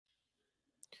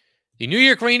The New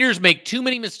York Rangers make too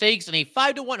many mistakes in a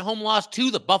 5-1 home loss to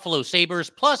the Buffalo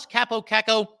Sabres, plus Kaapo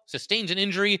Kakko sustains an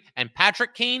injury, and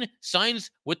Patrick Kane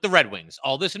signs with the Red Wings.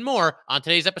 All this and more on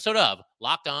today's episode of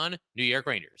Locked On New York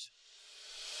Rangers.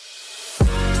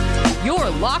 You're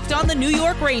Locked On the New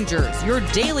York Rangers, your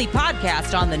daily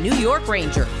podcast on the New York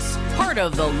Rangers. Part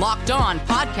of the Locked On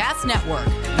Podcast Network,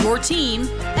 your team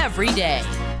every day.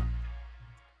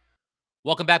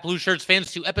 Welcome back, Blue Shirts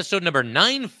fans, to episode number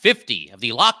 950 of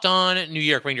the Locked On New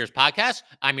York Rangers podcast.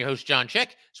 I'm your host, John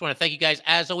Chick. Just want to thank you guys,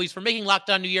 as always, for making Locked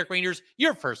On New York Rangers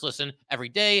your first listen every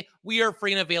day. We are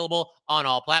free and available on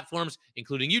all platforms,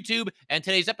 including YouTube. And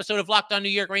today's episode of Locked On New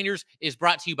York Rangers is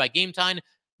brought to you by Game Time.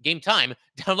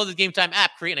 Download the Game Time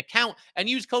app, create an account, and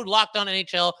use code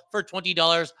LOCKEDONNHL for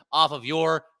 $20 off of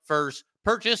your first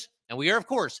purchase. And we are, of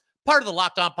course, part of the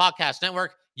Locked On Podcast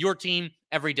Network, your team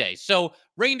every day. So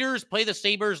Rangers play the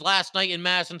Sabres last night in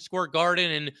Madison Square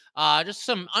Garden, and just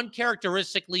some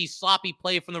uncharacteristically sloppy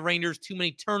play from the Rangers. Too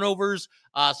many turnovers.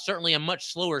 Certainly a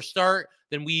much slower start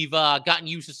than we've gotten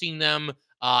used to seeing them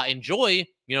enjoy.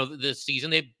 This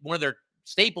season, one of their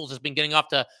staples has been getting off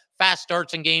to fast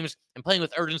starts in games and playing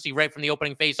with urgency right from the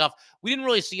opening faceoff. We didn't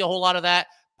really see a whole lot of that.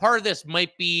 Part of this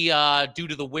might be due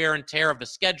to the wear and tear of the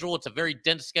schedule. It's a very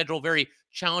dense schedule, very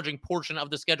challenging portion of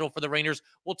the schedule for the Rangers.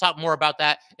 We'll talk more about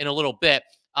that in a little bit.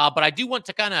 But I do want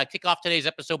to kind of kick off today's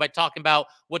episode by talking about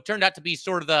what turned out to be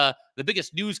sort of the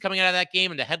biggest news coming out of that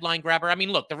game and the headline grabber. I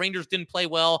mean, look, the Rangers didn't play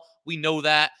well. We know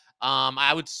that.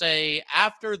 I would say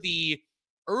after the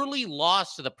early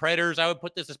loss to the Predators, I would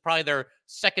put this as probably their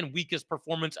second weakest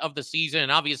performance of the season.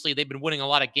 And obviously, they've been winning a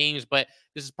lot of games, but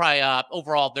this is probably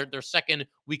overall their second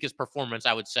weakest performance,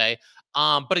 I would say.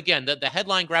 But again, the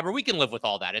headline grabber, we can live with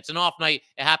all that. It's an off night.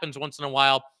 It happens once in a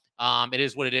while. It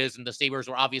is what it is. And the Sabres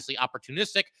were obviously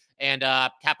opportunistic and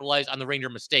capitalized on the Ranger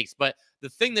mistakes. But the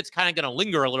thing that's kind of going to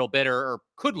linger a little bit or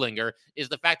could linger is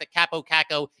the fact that Kaapo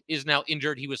Kakko is now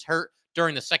injured. He was hurt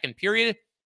during the second period.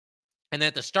 And then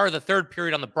at the start of the third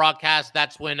period on the broadcast,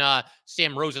 that's when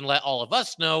Sam Rosen let all of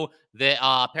us know that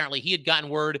apparently he had gotten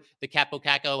word that Kaapo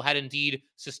Kakko had indeed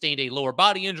sustained a lower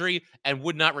body injury and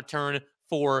would not return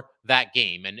for that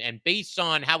game. And based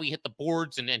on how he hit the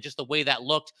boards and just the way that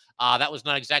looked, that was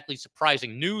not exactly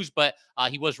surprising news, but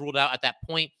he was ruled out at that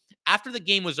point. After the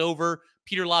game was over,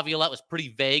 Peter Laviolette was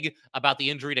pretty vague about the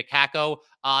injury to Kakko.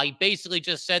 He basically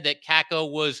just said that Kakko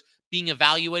was being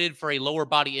evaluated for a lower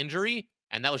body injury,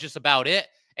 and that was just about it.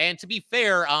 And to be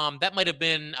fair, that might have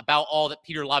been about all that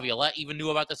Peter Laviolette even knew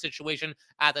about the situation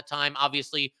at the time.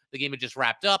 Obviously, the game had just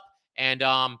wrapped up, and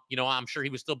I'm sure he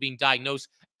was still being diagnosed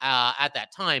at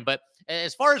that time. But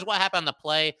as far as what happened on the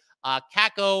play,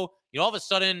 Kakko, all of a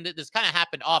sudden, this kind of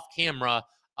happened off camera,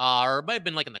 or it might have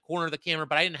been like in the corner of the camera,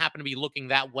 but I didn't happen to be looking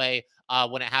that way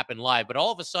when it happened live. But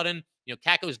all of a sudden,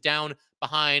 Kakko's down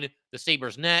behind the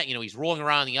Sabres net. He's rolling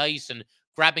around the ice and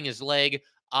grabbing his leg.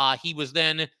 He was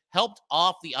then helped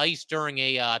off the ice during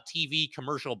a TV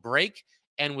commercial break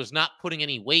and was not putting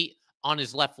any weight on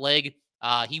his left leg.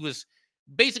 He was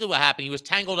basically what happened. He was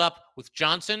tangled up with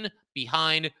Johnson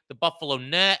behind the Buffalo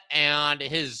net, and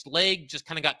his leg just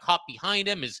kind of got caught behind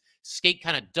him. His skate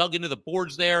kind of dug into the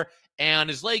boards there, and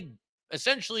his leg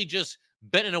essentially just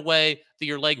bent in a way that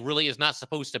your leg really is not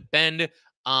supposed to bend.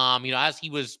 As he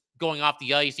was going off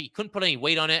the ice, he couldn't put any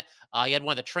weight on it. He had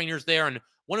one of the trainers there, and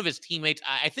one of his teammates,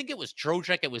 I think it was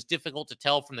Trocheck. It was difficult to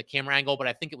tell from the camera angle, but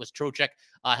I think it was Trocheck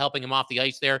helping him off the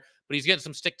ice there. But he's getting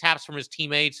some stick taps from his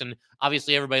teammates, and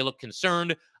obviously everybody looked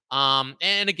concerned.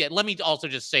 And again, let me also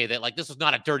just say that this was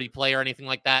not a dirty play or anything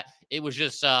like that. It was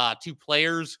just two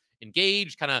players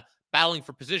engaged, kind of battling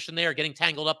for position there, getting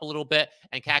tangled up a little bit,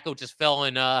 and Kakko just fell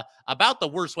in about the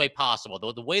worst way possible.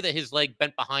 The way that his leg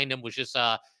bent behind him was just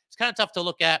it's kind of tough to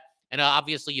look at. And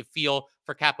obviously, you feel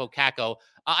for Kaapo Kakko.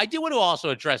 I do want to also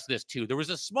address this, too. There was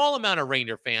a small amount of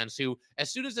Ranger fans who,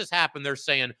 as soon as this happened, they're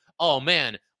saying, oh,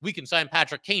 man, we can sign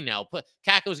Patrick Kane now.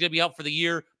 Kakko's going to be out for the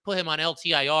year. Put him on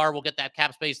LTIR. We'll get that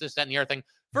cap space, this, that, and the other thing.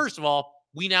 First of all,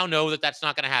 we now know that that's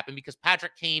not going to happen because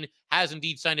Patrick Kane has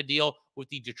indeed signed a deal with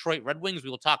the Detroit Red Wings. We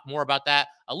will talk more about that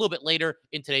a little bit later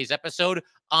in today's episode.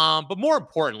 But more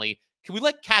importantly, can we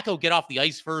let Kakko get off the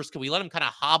ice first? Can we let him kind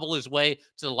of hobble his way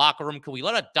to the locker room? Can we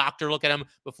let a doctor look at him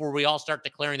before we all start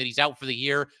declaring that he's out for the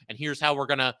year? And here's how we're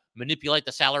going to manipulate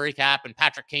the salary cap, and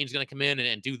Patrick Kane's going to come in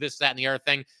and do this, that, and the other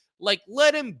thing.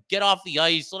 Let him get off the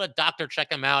ice. Let a doctor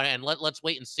check him out, and let's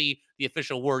wait and see the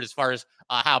official word as far as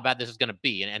how bad this is going to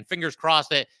be. And fingers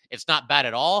crossed that it's not bad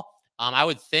at all. I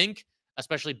would think,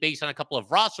 especially based on a couple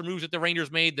of roster moves that the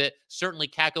Rangers made, that certainly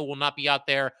Kakko will not be out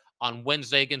there on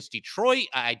Wednesday against Detroit.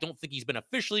 I don't think he's been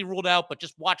officially ruled out, but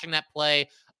just watching that play,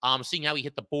 seeing how he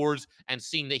hit the boards and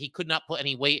seeing that he could not put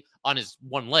any weight on his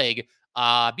one leg,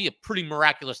 be a pretty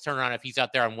miraculous turnaround if he's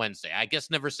out there on Wednesday. I guess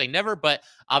never say never, but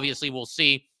obviously we'll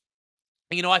see.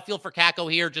 I feel for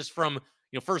Kakko here just from,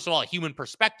 first of all, a human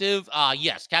perspective.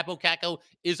 Yes, Kaapo Kakko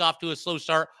is off to a slow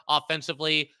start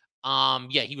offensively.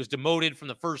 Yeah, he was demoted from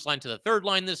the first line to the third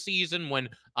line this season when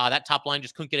that top line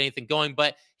just couldn't get anything going.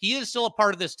 But he is still a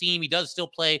part of this team. He does still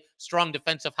play strong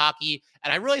defensive hockey.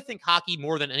 And I really think hockey,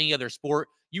 more than any other sport,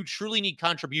 you truly need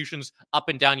contributions up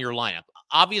and down your lineup.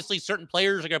 Obviously, certain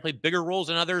players are going to play bigger roles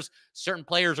than others. Certain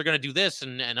players are going to do this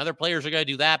and other players are going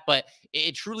to do that. But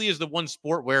it truly is the one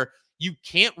sport where you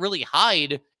can't really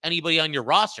hide anybody on your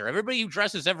roster. Everybody who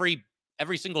dresses every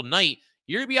single night,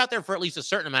 you're going to be out there for at least a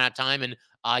certain amount of time, and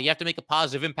you have to make a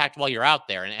positive impact while you're out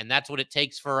there. And that's what it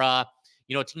takes for a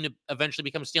team to eventually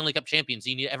become Stanley Cup champions.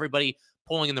 You need everybody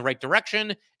pulling in the right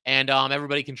direction and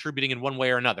everybody contributing in one way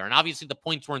or another. And obviously the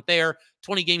points weren't there.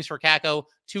 20 games for Kakko,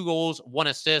 2 goals, 1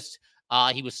 assist.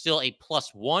 He was still a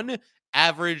 +1,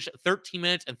 average 13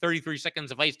 minutes and 33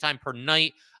 seconds of ice time per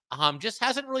night. Just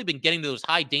hasn't really been getting to those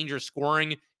high danger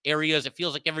scoring areas. It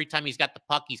feels like every time he's got the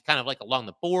puck, he's kind of like along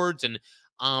the boards. And,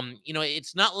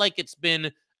 it's not like it's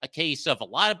been a case of a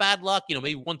lot of bad luck.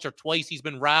 Maybe once or twice he's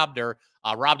been robbed or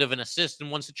robbed of an assist in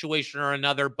one situation or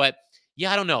another. But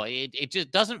yeah, I don't know. It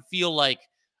just doesn't feel like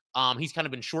he's kind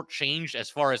of been shortchanged as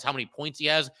far as how many points he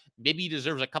has. Maybe he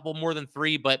deserves a couple more than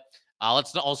 3, but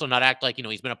let's also not act like,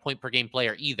 he's been a point per game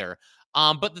player either.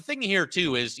 But the thing here,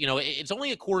 too, is, it's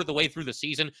only a quarter of the way through the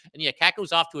season. And yeah,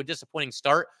 Kakko's off to a disappointing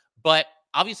start. But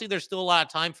obviously, there's still a lot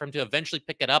of time for him to eventually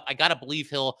pick it up. I got to believe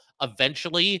he'll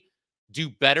eventually do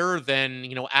better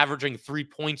than, averaging 3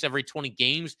 points every 20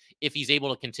 games if he's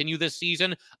able to continue this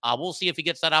season. We'll see if he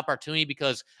gets that opportunity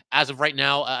because as of right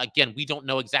now, again, we don't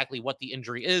know exactly what the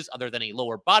injury is other than a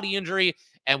lower body injury.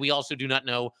 And we also do not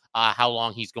know how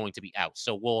long he's going to be out.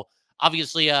 So we'll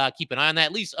obviously keep an eye on that,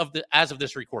 at least as of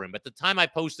this recording. But the time I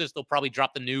post this, they'll probably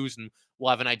drop the news and we'll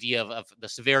have an idea of the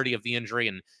severity of the injury.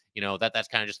 And, that's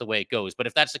kind of just the way it goes. But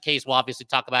if that's the case, we'll obviously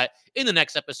talk about it in the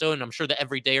next episode. And I'm sure the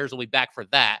everydayers will be back for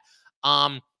that.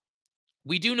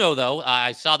 We do know, though,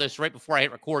 I saw this right before I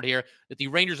hit record here, that the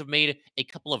Rangers have made a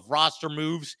couple of roster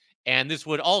moves. And this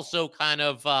would also kind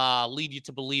of lead you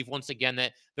to believe once again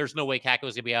that there's no way Kakko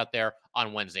is going to be out there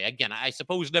on Wednesday. Again, I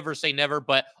suppose never say never,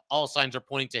 but all signs are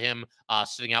pointing to him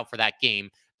sitting out for that game.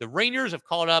 The Rangers have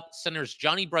called up centers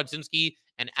Jonny Brodzinski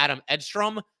and Adam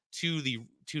Edstrom to the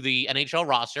NHL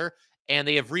roster, and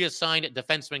they have reassigned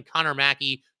defenseman Connor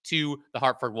Mackey to the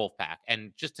Hartford Wolfpack.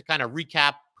 And just to kind of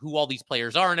recap who all these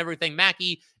players are and everything,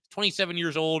 Mackey, 27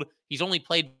 years old. He's only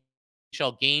played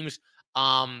NHL games.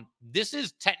 This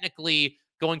is technically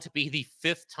going to be the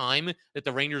 5th time that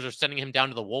the Rangers are sending him down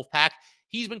to the Wolfpack.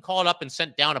 He's been called up and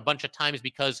sent down a bunch of times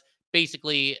because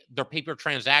basically they're paper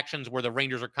transactions where the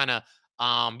Rangers are kind of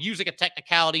using a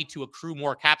technicality to accrue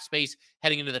more cap space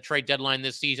heading into the trade deadline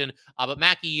this season. But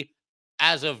Mackey,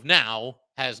 as of now,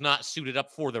 has not suited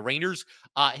up for the Rangers.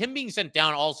 Him being sent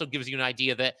down also gives you an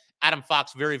idea that Adam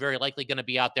Fox very, very likely going to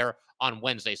be out there on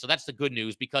Wednesday. So that's the good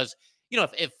news because,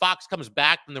 if Fox comes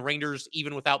back, then the Rangers,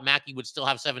 even without Mackey, would still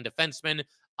have 7 defensemen.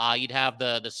 You'd have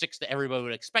the 6 that everybody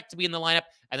would expect to be in the lineup,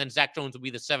 and then Zach Jones would be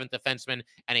the 7th defenseman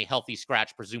and a healthy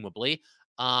scratch, presumably.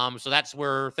 So that's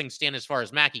where things stand as far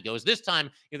as Mackey goes. This time,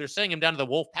 they're sending him down to the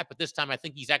Wolfpack, but this time I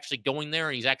think he's actually going there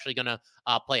and he's actually going to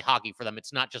play hockey for them.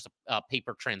 It's not just a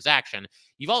paper transaction.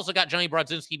 You've also got Jonny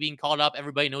Brodzinski being called up.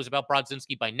 Everybody knows about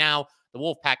Brodzinski by now, the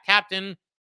Wolfpack captain.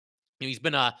 He's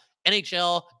been a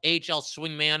NHL, AHL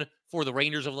swingman for the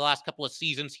Rangers over the last couple of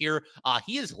seasons here.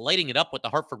 He is lighting it up with the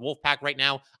Hartford Wolfpack right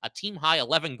now. A team high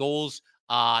 11 goals.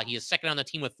 He is second on the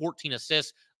team with 14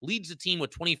 assists, leads the team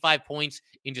with 25 points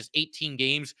in just 18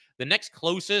 games. The next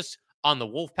closest on the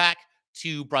Wolfpack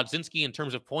to Brodzinski in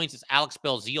terms of points is Alex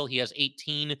Belzile. He has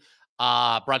 18.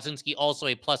 Brodzinski also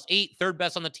a +8, third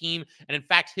best on the team. And in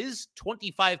fact, his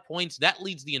 25 points, that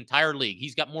leads the entire league.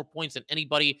 He's got more points than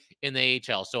anybody in the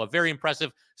AHL. So a very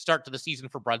impressive start to the season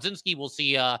for Brodzinski. We'll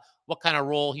see what kind of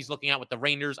role he's looking at with the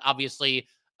Rangers. Obviously,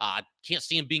 can't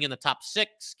see him being in the top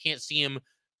 6. Can't see him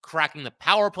cracking the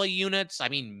power play units. I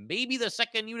mean, maybe the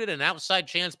second unit, an outside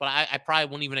chance, but I probably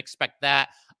wouldn't even expect that.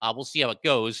 We'll see how it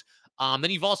goes. Then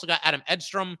you've also got Adam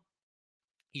Edstrom.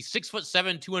 He's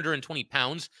 6'7", 220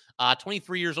 pounds,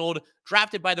 23 years old,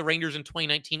 drafted by the Rangers in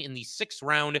 2019 in the 6th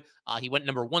round. He went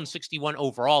number 161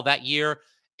 overall that year.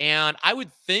 And I would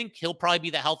think he'll probably be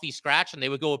the healthy scratch, and they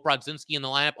would go with Brodzinski in the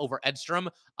lineup over Edstrom.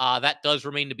 That does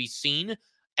remain to be seen.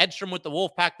 Edstrom with the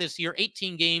Wolfpack this year,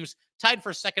 18 games, tied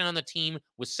for second on the team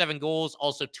with 7 goals,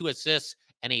 also 2 assists,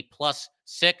 and a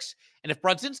 +6. And if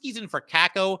Brodzinski's in for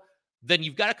Kakko, then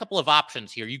you've got a couple of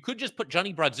options here. You could just put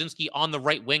Jonny Brodzinski on the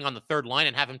right wing on the third line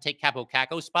and have him take Kaapo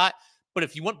Kakko's spot. But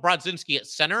if you want Brodzinski at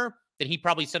center, then he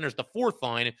probably centers the fourth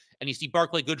line, and you see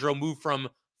Barclay Goodrow move from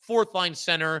fourth line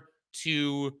center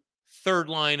to third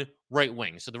line right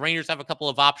wing. So the Rangers have a couple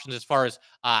of options as far as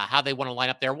how they want to line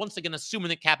up there. Once again, assuming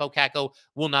that Kaapo Kakko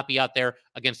will not be out there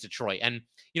against Detroit. And,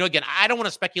 again, I don't want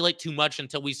to speculate too much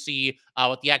until we see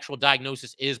what the actual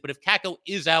diagnosis is. But if Kakko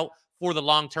is out for the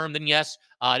long term, then yes,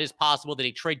 it is possible that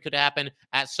a trade could happen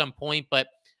at some point. But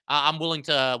I'm willing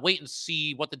to wait and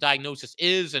see what the diagnosis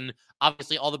is. And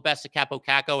obviously, all the best to Kaapo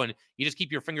Kakko. And you just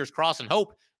keep your fingers crossed and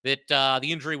hope that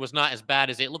the injury was not as bad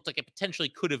as it looked like it potentially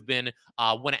could have been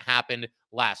when it happened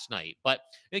last night. But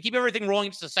I'm going to keep everything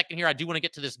rolling just a second here. I do want to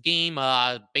get to this game,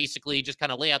 basically just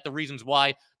kind of lay out the reasons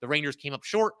why the Rangers came up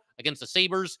short against the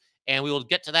Sabres, and we will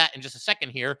get to that in just a second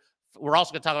here. We're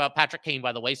also going to talk about Patrick Kane,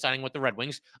 by the way, signing with the Red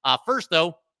Wings. First,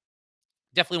 though,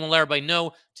 definitely want to let everybody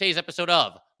know today's episode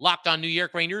of Locked On New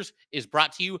York Rangers is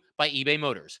brought to you by eBay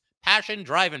Motors. Passion,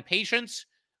 drive, and patience.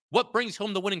 What brings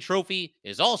home the winning trophy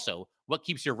is also what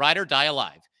keeps your ride or die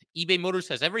alive. eBay Motors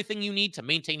has everything you need to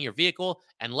maintain your vehicle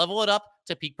and level it up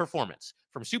to peak performance.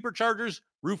 From superchargers,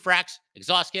 roof racks,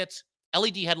 exhaust kits,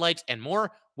 LED headlights, and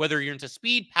more, whether you're into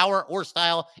speed, power, or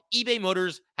style, eBay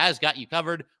Motors has got you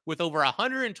covered. With over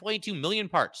 122 million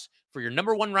parts for your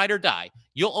number one ride or die,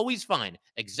 you'll always find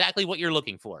exactly what you're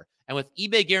looking for. And with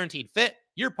eBay Guaranteed Fit,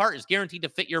 your part is guaranteed to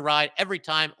fit your ride every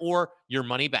time or your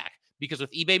money back. Because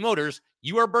with eBay Motors,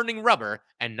 you are burning rubber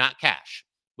and not cash.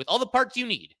 With all the parts you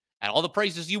need, at all the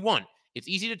prices you want, it's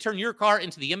easy to turn your car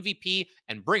into the MVP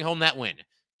and bring home that win.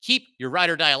 Keep your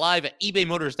ride or die alive at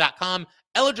ebaymotors.com.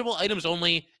 Eligible items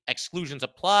only. Exclusions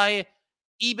apply.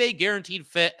 eBay Guaranteed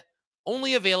Fit.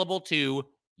 Only available to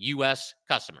U.S.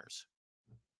 customers.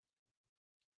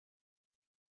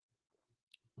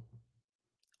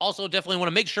 Also, definitely want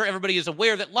to make sure everybody is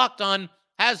aware that Locked On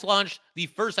has launched the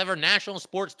first ever national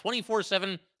sports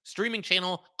 24/7 streaming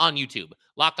channel on YouTube.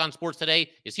 Locked On Sports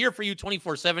Today is here for you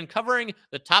 24/7, covering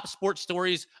the top sports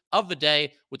stories of the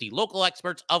day with the local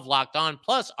experts of Locked On,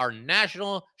 plus our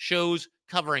national shows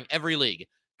covering every league.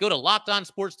 Go to Locked On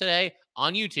Sports Today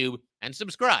on YouTube and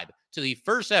subscribe to the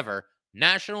first ever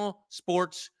national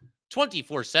sports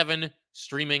 24/7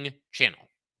 streaming channel.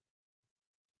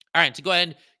 All right, to go ahead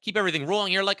and keep everything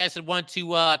rolling here, like I said, want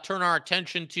to turn our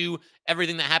attention to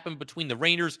everything that happened between the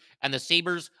Rangers and the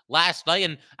Sabres last night.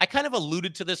 And I kind of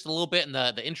alluded to this a little bit in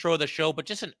the intro of the show, but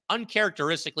just an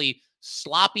uncharacteristically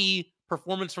sloppy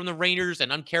performance from the Rangers, an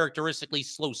uncharacteristically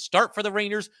slow start for the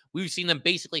Rangers. We've seen them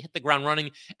basically hit the ground running.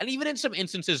 And even in some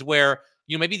instances where,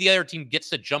 maybe the other team gets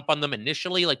to jump on them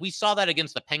initially, like we saw that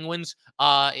against the Penguins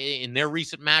in their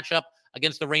recent matchup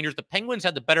against the Rangers. The Penguins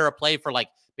had the better of play for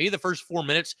maybe the first 4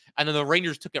 minutes, and then the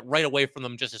Rangers took it right away from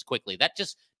them just as quickly. That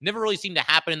just never really seemed to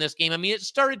happen in this game. I mean, it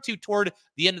started to toward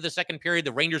the end of the second period.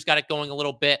 The Rangers got it going a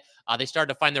little bit. They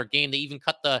started to find their game. They even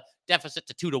cut the deficit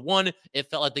to 2-1. It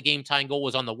felt like the game-tying goal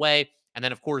was on the way. And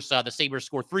then, of course, the Sabres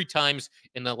scored 3 times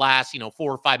in the last, 4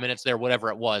 or 5 minutes there, whatever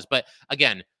it was. But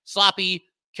again, sloppy,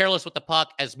 careless with the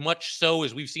puck, as much so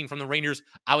as we've seen from the Rangers,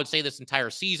 I would say, this entire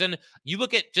season. You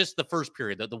look at just the first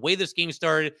period, the way this game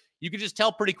started, you could just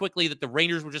tell pretty quickly that the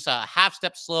Rangers were just a half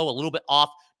step slow, a little bit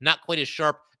off, not quite as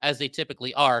sharp as they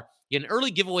typically are. An early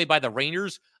giveaway by the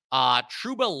Rangers,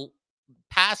 Trouba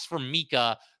pass from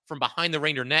Mika from behind the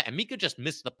Ranger net, and Mika just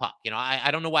missed the puck.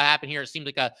 I don't know what happened here. It seemed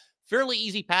like a fairly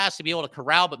easy pass to be able to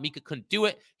corral, but Mika couldn't do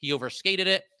it. He overskated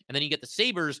it, and then you get the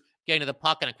Sabres getting to the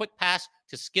puck and a quick pass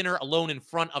to Skinner alone in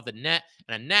front of the net,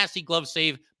 and a nasty glove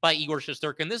save by Igor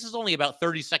Shesterkin. This is only about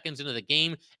 30 seconds into the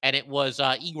game, and it was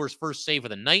Igor's first save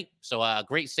of the night. So a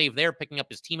great save there, picking up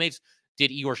his teammates, did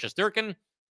Igor Shesterkin.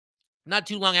 Not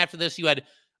too long after this, you had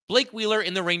Blake Wheeler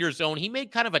in the Rangers zone. He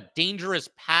made kind of a dangerous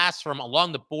pass from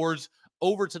along the boards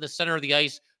over to the center of the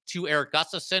ice to Erik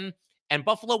Gustafsson, and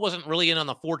Buffalo wasn't really in on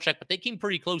the forecheck, but they came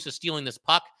pretty close to stealing this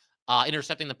puck,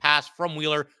 intercepting the pass from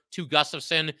Wheeler to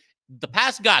Gustafsson. The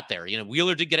pass got there.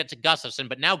 Wheeler did get it to Gustafsson,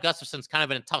 but now Gustafsson's kind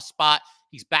of in a tough spot.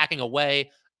 He's backing away.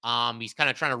 He's kind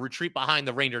of trying to retreat behind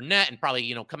the Ranger net and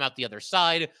probably, come out the other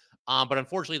side. But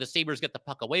unfortunately, the Sabres get the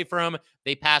puck away from him.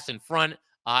 They pass in front.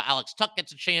 Alex Tuch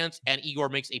gets a chance, and Igor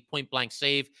makes a point-blank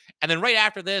save. And then right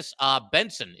after this,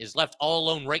 Benson is left all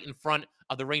alone right in front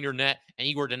of the Ranger net, and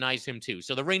Igor denies him too.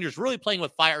 So the Rangers really playing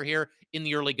with fire here in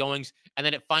the early goings, and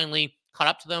then it finally caught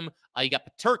up to them. You got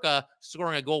Peterka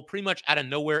scoring a goal pretty much out of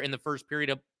nowhere in the first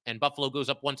period, and Buffalo goes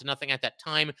up 1-0 at that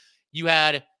time.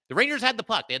 The Rangers had the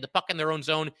puck. They had the puck in their own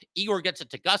zone. Igor gets it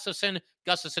to Gustafsson.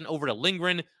 Gustafsson over to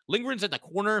Lindgren. Lindgren's in the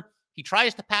corner. He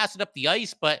tries to pass it up the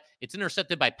ice, but it's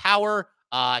intercepted by Power.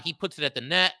 He puts it at the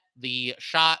net. The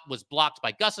shot was blocked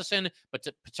by Gustafsson, but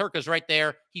Peterka's right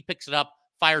there. He picks it up,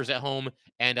 fires it home,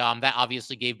 and that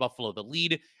obviously gave Buffalo the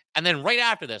lead. And then right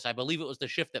after this, I believe it was the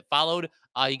shift that followed,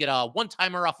 you get a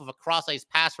one-timer off of a cross-ice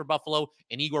pass for Buffalo,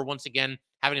 and Igor once again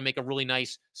having to make a really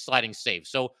nice sliding save.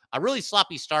 So a really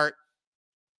sloppy start.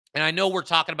 And I know we're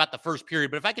talking about the first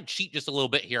period, but if I could cheat just a little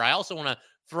bit here, I also want to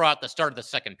throw out the start of the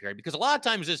second period, because a lot of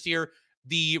times this year,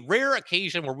 the rare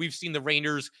occasion where we've seen the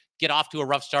Rangers get off to a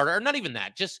rough start, or not even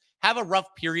that, just have a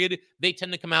rough period, they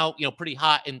tend to come out, pretty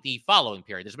hot in the following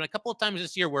period. There's been a couple of times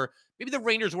this year where maybe the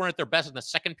Rangers weren't at their best in the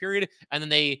second period, and then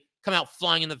they come out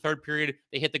flying in the third period.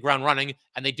 They hit the ground running,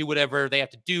 and they do whatever they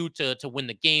have to do to win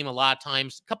the game. A lot of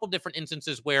times, a couple of different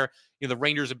instances where the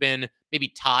Rangers have been maybe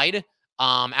tied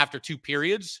after two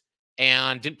periods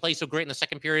and didn't play so great in the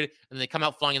second period, and then they come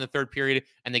out flying in the third period,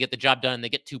 and they get the job done, and they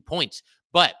get 2 points.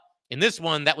 But in this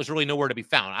one, that was really nowhere to be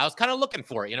found. I was kind of looking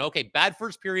for it. Okay, bad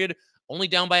first period, only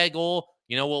down by a goal.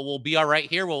 We'll be all right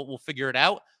here. We'll figure it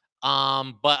out.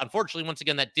 But unfortunately, once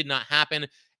again, that did not happen.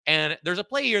 And there's a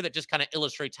play here that just kind of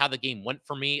illustrates how the game went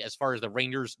for me as far as the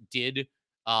Rangers did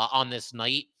on this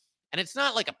night. And it's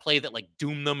not like a play that like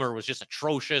doomed them or was just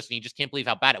atrocious and you just can't believe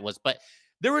how bad it was. But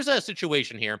there was a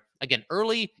situation here, again,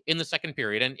 early in the second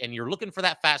period, and you're looking for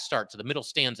that fast start to the middle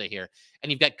stanza here.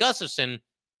 And you've got Gustafsson,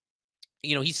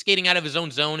 he's skating out of his own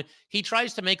zone. He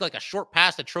tries to make like a short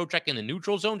pass to Trocheck in the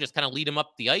neutral zone, just kind of lead him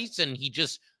up the ice, and he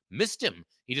just missed him.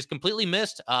 He just completely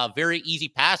missed a very easy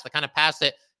pass, the kind of pass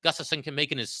that Gustafsson can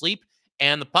make in his sleep.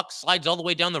 And the puck slides all the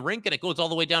way down the rink, and it goes all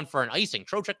the way down for an icing.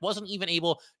 Trocheck wasn't even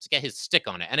able to get his stick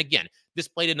on it. And again, this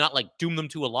play did not like doom them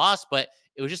to a loss, but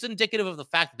it was just indicative of the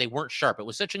fact that they weren't sharp. It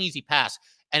was such an easy pass.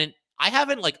 And I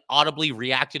haven't like audibly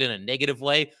reacted in a negative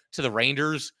way to the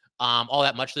Rangers all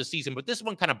that much this season, but this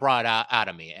one kind of brought it out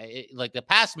of me. Like the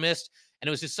pass missed, and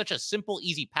it was just such a simple,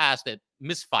 easy pass that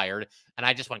misfired. And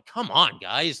I just went, come on,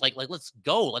 guys. Like let's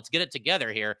go. Let's get it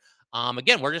together here.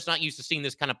 Again, we're just not used to seeing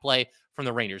this kind of play from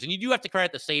the Rangers. And you do have to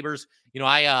credit the Sabres.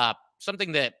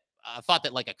 Something that thought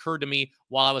that like occurred to me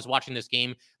while I was watching this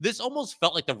game, this almost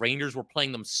felt like the Rangers were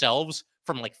playing themselves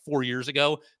from like 4 years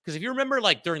ago. Because if you remember,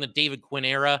 like during the David Quinn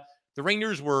era, the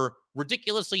Rangers were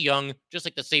ridiculously young, just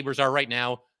like the Sabres are right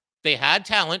now. They had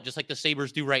talent, just like the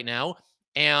Sabres do right now.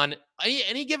 And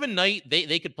any given night,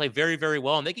 they could play very, very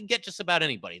well, and they could get just about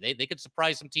anybody. They could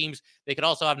surprise some teams. They could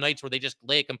also have nights where they just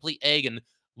lay a complete egg and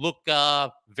look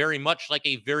very much like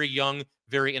a very young,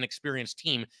 very inexperienced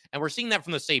team. And we're seeing that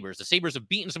from the Sabres. The Sabres have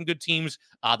beaten some good teams.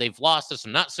 They've lost to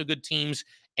some not so good teams,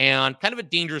 and kind of a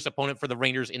dangerous opponent for the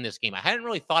Rangers in this game. I hadn't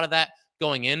really thought of that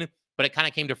going in, but it kind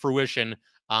of came to fruition,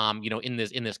 in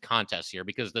this contest here,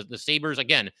 because the Sabres,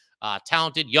 again,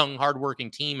 talented, young,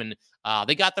 hardworking team, and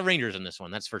they got the Rangers in this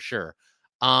one. That's for sure.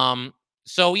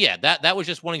 So yeah, that was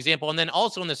just one example. And then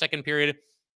also in the second period,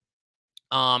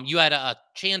 you had a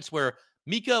chance where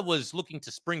Mika was looking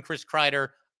to spring Chris Kreider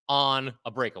on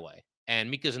a breakaway,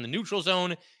 and Mika's in the neutral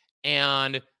zone,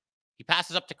 and he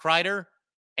passes up to Kreider,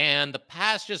 and the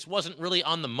pass just wasn't really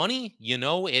on the money. It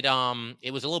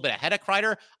was a little bit ahead of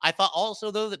Kreider. I thought also,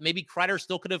 though, that maybe Kreider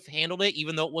still could have handled it,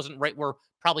 even though it wasn't right where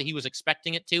probably he was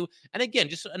expecting it to. And again,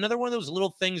 just another one of those little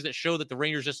things that show that the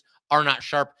Rangers just are not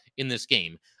sharp in this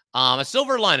game. A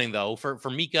silver lining, though, for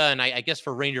Mika, and I guess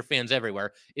for Ranger fans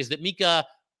everywhere, is that Mika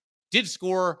did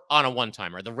score on a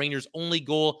one-timer. The Rangers' only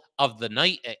goal of the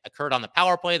night occurred on the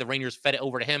power play. The Rangers fed it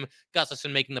over to him,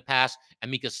 Gustafsson making the pass, and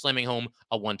Mika slamming home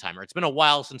a one-timer. It's been a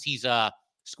while since he's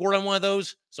scored on one of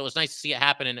those, so it's nice to see it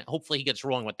happen, and hopefully he gets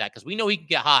rolling with that, because we know he can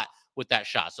get hot with that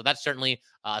shot. So that's certainly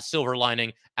a silver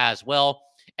lining as well.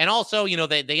 And also,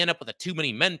 they end up with a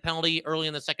too-many-men penalty early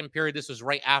in the second period. This was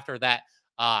right after that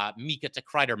Mika to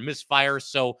Kreider misfire.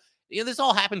 So this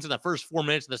all happens in the first 4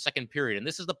 minutes of the second period. And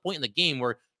this is the point in the game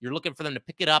where you're looking for them to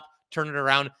pick it up, turn it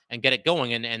around, and get it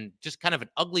going. And just kind of an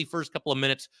ugly first couple of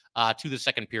minutes to the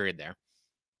second period there.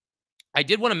 I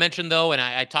did want to mention, though, and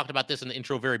I talked about this in the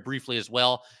intro very briefly as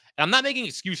well, and I'm not making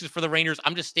excuses for the Rangers.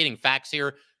 I'm just stating facts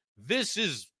here. This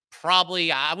is probably,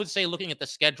 I would say, looking at the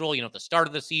schedule, at the start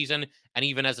of the season, and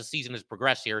even as the season has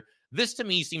progressed here, this to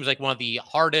me seems like one of the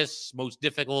hardest, most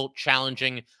difficult,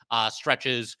 challenging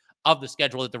stretches of the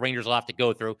schedule that the Rangers will have to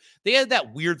go through. They had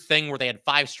that weird thing where they had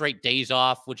 5 straight days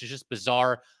off, which is just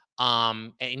bizarre.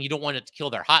 And you don't want it to kill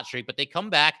their hot streak, but they come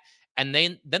back, and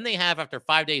then they have, after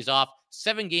 5 days off,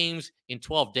 7 games in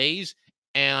 12 days.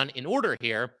 And in order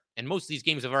here, and most of these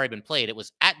games have already been played, it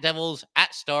was at Devils,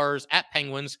 at Stars, at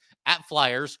Penguins, at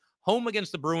Flyers, home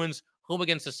against the Bruins, home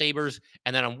against the Sabres,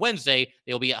 and then on Wednesday,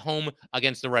 they'll be at home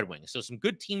against the Red Wings. So some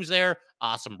good teams there,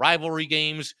 some rivalry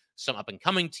games, some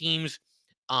up-and-coming teams.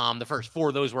 The first 4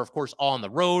 of those were, of course, all on the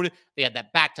road. They had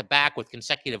that back-to-back with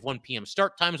consecutive 1 p.m.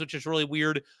 start times, which is really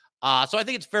weird. So I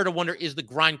think it's fair to wonder, is the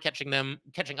grind catching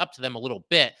up to them a little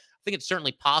bit? I think it's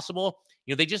certainly possible.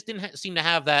 They just didn't seem to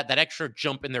have that extra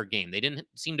jump in their game. They didn't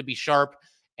seem to be sharp.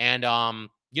 And,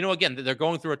 again, they're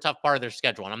going through a tough part of their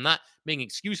schedule. And I'm not making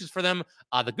excuses for them.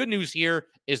 The good news here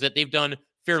is that they've done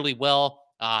fairly well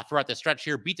throughout the stretch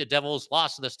here. Beat the Devils,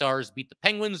 lost to the Stars, beat the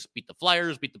Penguins, beat the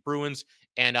Flyers, beat the Bruins,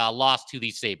 and lost to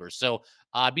the Sabres. So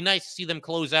it'd be nice to see them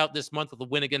close out this month with a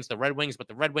win against the Red Wings. But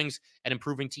the Red Wings, an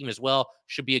improving team as well,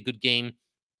 should be a good game.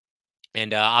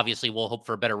 And obviously, we'll hope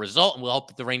for a better result, and we'll hope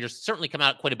that the Rangers certainly come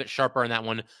out quite a bit sharper in that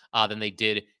one than they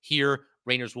did here.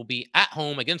 Rangers will be at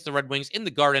home against the Red Wings in the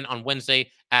Garden on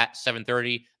Wednesday at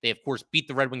 7:30. They, of course, beat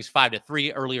the Red Wings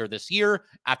 5-3 earlier this year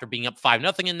after being up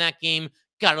 5-0 in that game.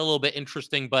 Got a little bit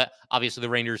interesting, but obviously the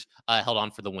Rangers held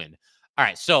on for the win. All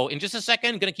right, so in just a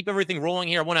second, going to keep everything rolling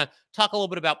here. I want to talk a little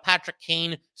bit about Patrick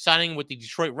Kane signing with the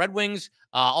Detroit Red Wings.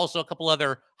 Also, a couple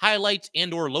other highlights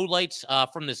and or lowlights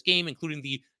from this game, including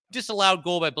the disallowed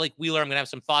goal by Blake Wheeler. I'm going to have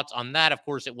some thoughts on that. Of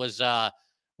course, it was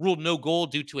ruled no goal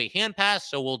due to a hand pass,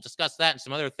 so we'll discuss that and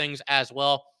some other things as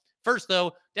well. First,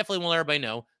 though, definitely want to let everybody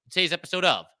know today's episode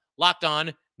of Locked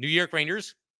On New York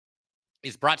Rangers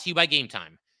is brought to you by Game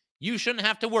Time. You shouldn't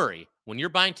have to worry when you're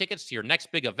buying tickets to your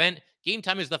next big event. Game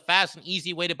Time is the fast and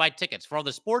easy way to buy tickets for all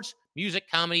the sports, music,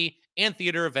 comedy, and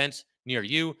theater events near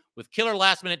you. With killer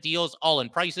last-minute deals, all-in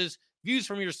prices, views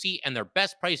from your seat, and their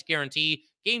best price guarantee,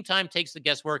 Game Time takes the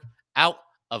guesswork out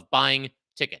of buying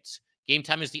tickets. Game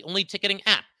Time is the only ticketing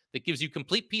app that gives you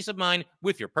complete peace of mind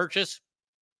with your purchase.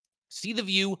 See the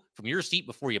view from your seat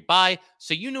before you buy,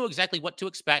 so you know exactly what to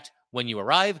expect when you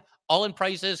arrive. All-in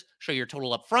prices show your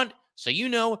total up front, so you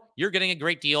know you're getting a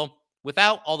great deal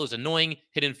without all those annoying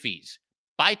hidden fees.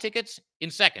 Buy tickets in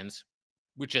seconds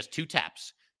with just 2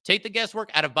 taps. Take the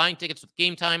guesswork out of buying tickets with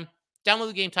Game Time. Download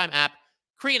the Game Time app,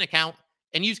 create an account,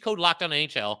 and use code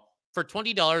LOCKEDONNHL for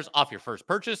 $20 off your first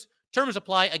purchase. Terms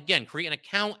apply. Again, create an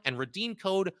account and redeem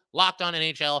code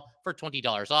LOCKEDONNHL for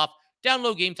 $20 off.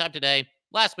 Download Game Time today.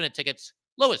 Last-minute tickets,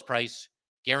 lowest price,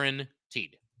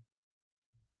 guaranteed.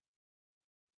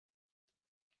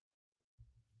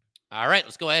 All right,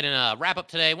 let's go ahead and wrap up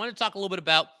today. I want to talk a little bit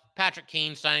about Patrick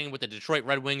Kane signing with the Detroit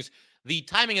Red Wings. The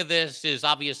timing of this is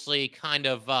obviously kind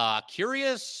of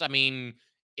curious. I mean,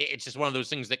 it's just one of those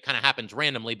things that kind of happens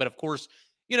randomly. But of course,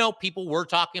 people were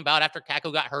talking about after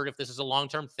Kakko got hurt, if this is a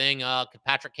long-term thing, could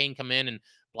Patrick Kane come in and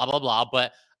blah, blah, blah.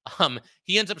 But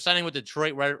he ends up signing with the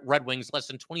Detroit Red Wings less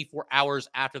than 24 hours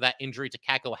after that injury to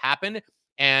Kakko happened.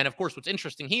 And of course, what's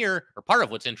interesting here, or part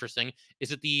of what's interesting, is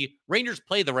that the Rangers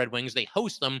play the Red Wings. They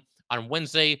host them on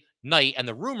Wednesday night. And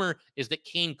the rumor is that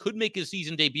Kane could make his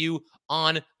season debut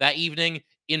on that evening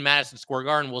in Madison Square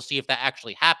Garden. We'll see if that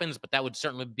actually happens, but that would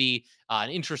certainly be an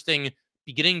interesting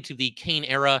beginning to the Kane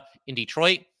era in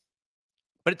Detroit.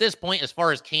 But at this point, as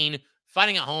far as Kane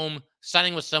fighting at home,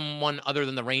 signing with someone other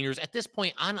than the Rangers, at this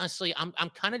point, honestly, I'm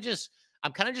kind of just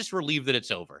relieved that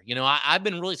it's over. I've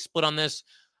been really split on this.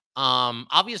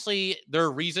 Obviously, there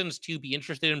are reasons to be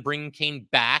interested in bringing Kane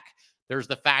back. There's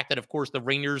the fact that, of course, the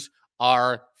Rangers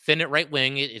are thin at right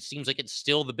wing. It seems like it's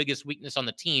still the biggest weakness on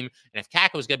the team. And if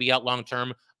Kakko is going to be out long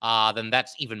term, then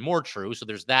that's even more true. So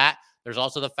there's that. There's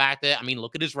also the fact that,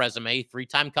 look at his resume,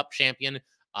 3-time Cup champion,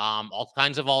 all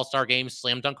kinds of all-star games,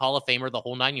 slam dunk Hall of Famer, the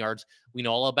whole 9 yards. We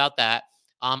know all about that.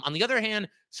 On the other hand,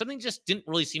 something just didn't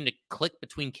really seem to click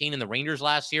between Kane and the Rangers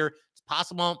last year. It's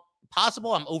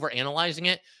possible I'm overanalyzing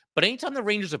it, but anytime the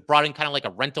Rangers have brought in kind of like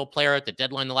a rental player at the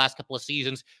deadline the last couple of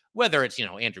seasons, whether it's,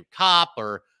 Andrew Kopp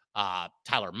or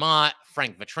Tyler Mott,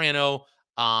 Frank Vetrano,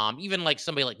 even like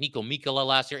somebody like Nico Mikkola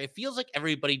last year, it feels like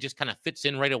everybody just kind of fits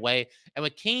in right away. And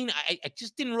with Kane, I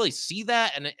just didn't really see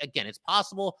that. And again, it's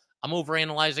possible I'm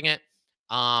overanalyzing it.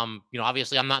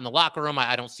 Obviously I'm not in the locker room.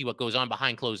 I don't see what goes on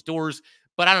behind closed doors,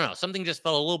 but I don't know. Something just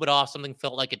felt a little bit off. Something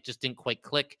felt like it just didn't quite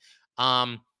click.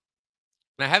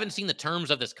 And I haven't seen the terms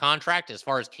of this contract as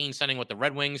far as Kane signing with the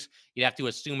Red Wings. You'd have to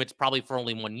assume it's probably for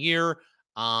only 1 year.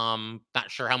 Not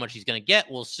sure how much he's going to get.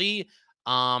 We'll see.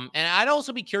 And I'd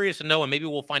also be curious to know, and maybe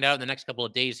we'll find out in the next couple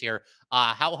of days here,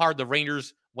 how hard the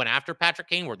Rangers went after Patrick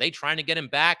Kane. Were they trying to get him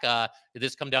back? Did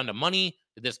this come down to money?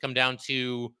 Did this come down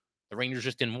to the Rangers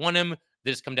just didn't want him?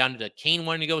 Did this come down to Kane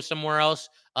wanting to go somewhere else?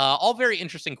 All very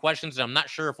interesting questions, and I'm not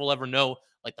sure if we'll ever know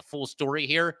like the full story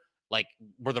here. Like,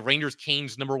 were the Rangers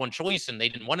Kane's number one choice and they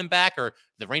didn't want him back, or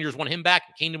the Rangers want him back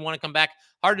and Kane didn't want to come back?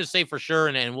 Hard to say for sure,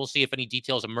 and we'll see if any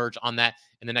details emerge on that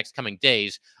in the next coming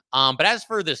days. But as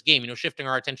for this game, shifting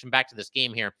our attention back to this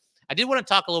game here, I did want to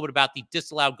talk a little bit about the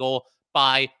disallowed goal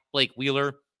by Blake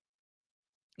Wheeler.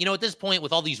 at this point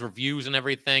with all these reviews and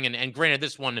everything, and granted,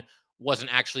 this one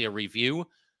wasn't actually a review,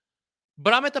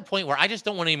 but I'm at the point where I just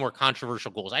don't want any more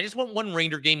controversial goals. I just want one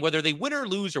Ranger game, whether they win or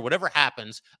lose or whatever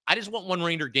happens. I just want one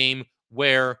Ranger game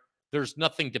where there's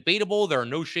nothing debatable. There are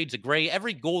no shades of gray.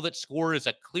 Every goal that's scored is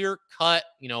a clear cut,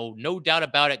 no doubt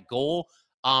about it goal.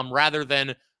 Rather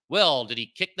than, well, did he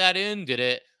kick that in? Did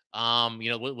it,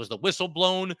 was the whistle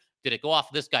blown? Did it go off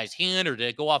of this guy's hand or did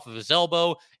it go off of his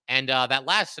elbow? And that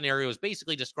last scenario is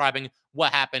basically describing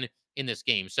what happened in this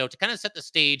game. So to kind of set the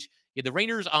stage, the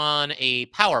Rangers on a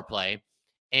power play,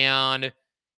 and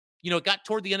it got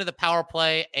toward the end of the power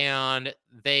play, and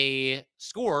they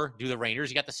score. Do the Rangers?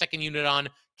 You got the second unit on: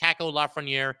 Kakko,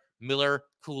 Lafreniere, Miller,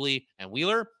 Cooley, and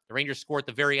Wheeler. The Rangers score at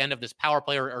the very end of this power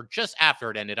play, or just after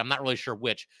it ended. I'm not really sure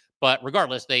which, but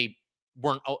regardless, they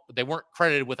weren't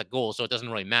credited with a goal, so it doesn't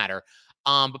really matter.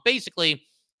 But basically,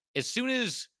 as soon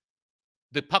as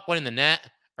the puck went in the net,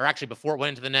 or actually before it went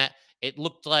into the net, it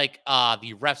looked like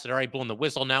the refs had already blown the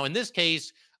whistle. Now, in this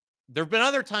case, there have been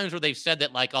other times where they've said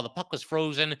that, like, the puck was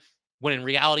frozen, when in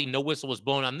reality, no whistle was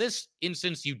blown. On this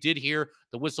instance, you did hear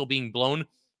the whistle being blown.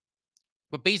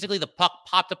 But basically, the puck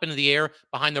popped up into the air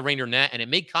behind the Ranger net, and it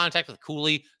made contact with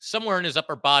Cooley somewhere in his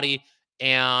upper body.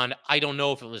 And I don't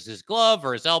know if it was his glove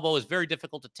or his elbow. It's very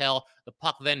difficult to tell. The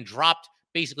puck then dropped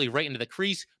basically right into the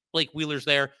crease. Blake Wheeler's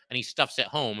there, and he stuffs it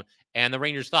home. And the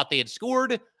Rangers thought they had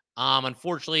scored.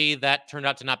 Unfortunately, that turned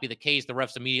out to not be the case. The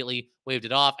refs immediately waved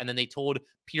it off, and then they told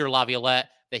Peter Laviolette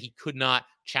that he could not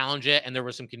challenge it. And there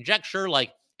was some conjecture,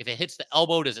 like, if it hits the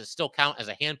elbow, does it still count as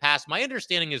a hand pass? My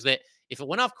understanding is that if it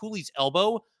went off Cooley's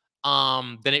elbow,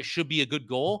 then it should be a good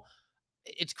goal.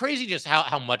 It's crazy just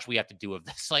how much we have to do of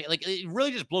this. Like it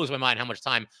really just blows my mind how much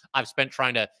time I've spent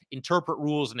trying to interpret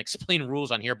rules and explain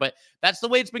rules on here. But that's the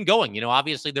way it's been going.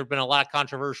 Obviously there have been a lot of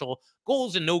controversial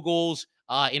goals and no goals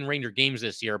in Ranger games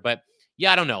this year. But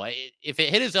yeah, I don't know. If it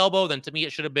hit his elbow, then to me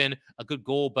it should have been a good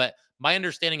goal. But my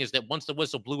understanding is that once the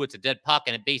whistle blew, it's a dead puck,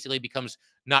 and it basically becomes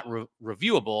not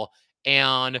reviewable.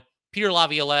 And Peter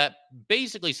Laviolette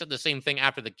basically said the same thing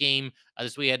after the game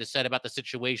as we had to said about the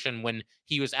situation when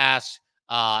he was asked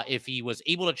if he was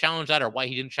able to challenge that or why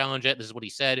he didn't challenge it. This is what he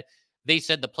said. They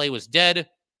said the play was dead.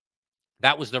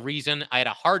 That was the reason. I had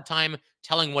a hard time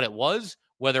telling what it was,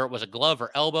 whether it was a glove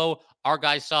or elbow. Our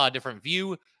guys saw a different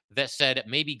view that said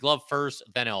maybe glove first,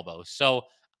 then elbow. So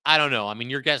I don't know. I mean,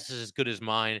 your guess is as good as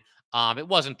mine. It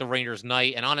wasn't the Rangers'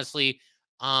 night. And honestly,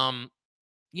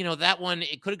 that one,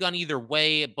 it could have gone either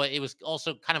way, but it was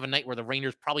also kind of a night where the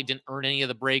Rangers probably didn't earn any of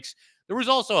the breaks. There was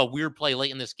also a weird play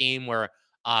late in this game where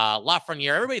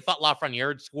Lafreniere, everybody thought Lafreniere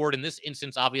had scored. In this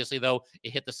instance, obviously, though,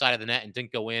 it hit the side of the net and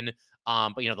didn't go in.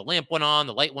 But, the lamp went on,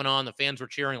 the light went on, the fans were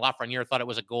cheering. Lafreniere thought it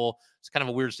was a goal. It's kind of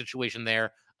a weird situation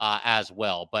there as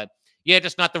well. But, yeah,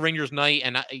 just not the Rangers' night.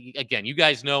 And, again, you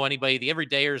guys know, anybody, the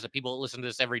everydayers, the people that listen to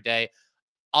this every day,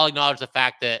 I'll acknowledge the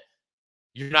fact that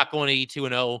you're not going to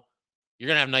 82-0. You're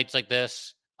going to have nights like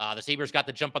this. The Sabres got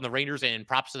the jump on the Rangers, and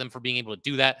props to them for being able to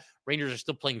do that. Rangers are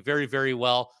still playing very, very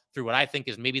well through what I think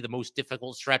is maybe the most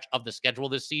difficult stretch of the schedule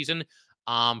this season.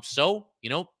 So,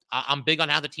 I'm big on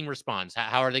how the team responds.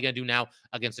 How are they going to do now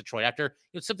against Detroit after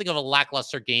something of a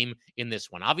lackluster game in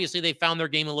this one? Obviously, they found their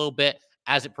game a little bit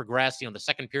as it progressed. The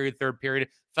second period, third period,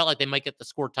 felt like they might get the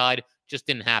score tied. Just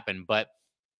didn't happen. But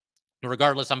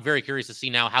regardless, I'm very curious to see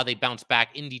now how they bounce back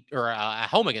at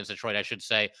home against Detroit, I should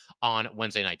say, on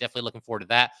Wednesday night. Definitely looking forward to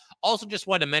that. Also, just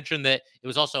wanted to mention that it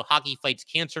was also Hockey Fights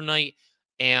Cancer Night.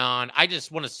 And I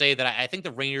just want to say that I think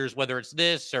the Rangers, whether it's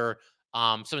this or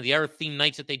some of the other theme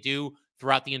nights that they do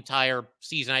throughout the entire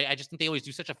season, I just think they always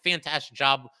do such a fantastic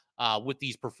job with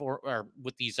these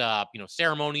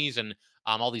ceremonies and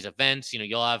all these events.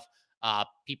 You'll have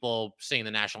people singing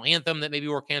the national anthem that maybe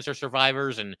were cancer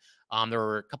survivors, and there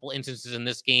were a couple instances in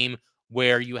this game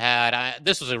where you had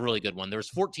this was a really good one. There was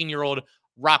 14-year-old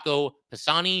Rocco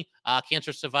Pisani,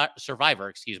 cancer survivor.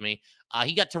 Excuse me.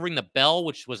 He got to ring the bell,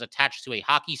 which was attached to a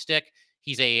hockey stick.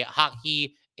 He's a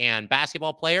hockey and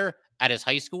basketball player at his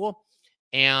high school,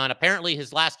 and apparently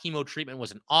his last chemo treatment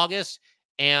was in August.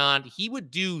 And he would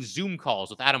do Zoom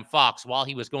calls with Adam Fox while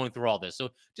he was going through all this. So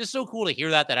just so cool to hear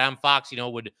that Adam Fox,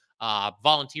 would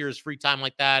volunteer his free time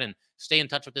like that and stay in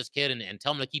touch with this kid and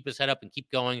tell him to keep his head up and keep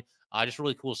going. Just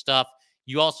really cool stuff.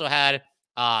 You also had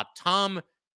Tom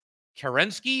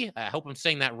Kerensky. I hope I'm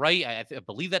saying that right. I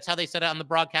believe that's how they said it on the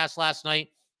broadcast last night.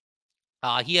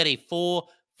 He had a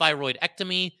full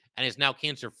thyroidectomy and is now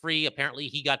cancer-free. Apparently,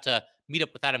 he got to meet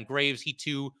up with Adam Graves. He,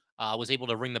 too, was able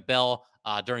to ring the bell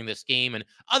during this game. And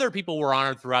other people were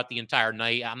honored throughout the entire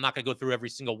night. I'm not going to go through every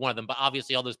single one of them, but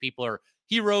obviously all those people are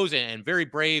heroes and very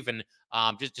brave. And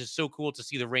just so cool to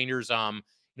see the Rangers,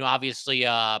 obviously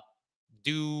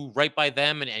do right by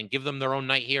them and give them their own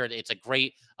night here. It's a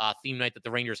great theme night that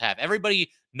the Rangers have.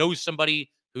 Everybody knows somebody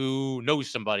who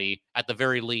knows somebody at the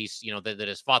very least, that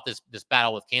has fought this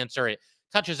battle with cancer. It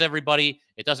touches everybody.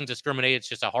 It doesn't discriminate. It's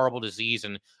just a horrible disease.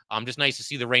 And just nice to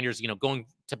see the Rangers, going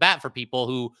to bat for people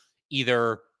who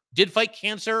either did fight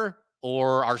cancer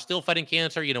or are still fighting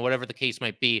cancer, whatever the case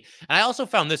might be. And I also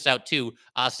found this out too.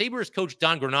 Sabres coach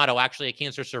Don Granato, actually a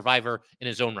cancer survivor in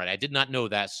his own right. I did not know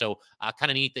that. So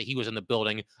kind of neat that he was in the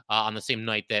building on the same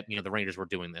night that, the Rangers were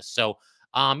doing this. So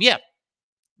yeah,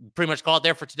 pretty much call it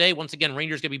there for today. Once again,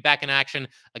 Rangers going to be back in action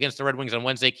against the Red Wings on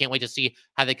Wednesday. Can't wait to see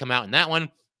how they come out in that one.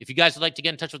 If you guys would like to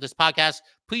get in touch with this podcast,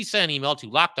 please send an email to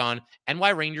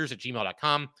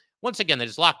lockedonnyrangers@gmail.com. Once again, that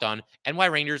is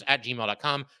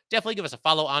lockedonnyrangers@gmail.com. Definitely give us a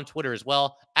follow on Twitter as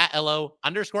well,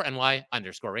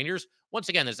 @LO_NY_Rangers. Once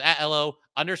again, this is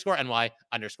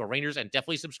 @LO_NY_Rangers. And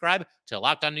definitely subscribe to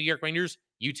Locked On New York Rangers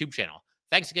YouTube channel.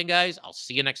 Thanks again, guys. I'll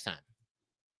see you next time.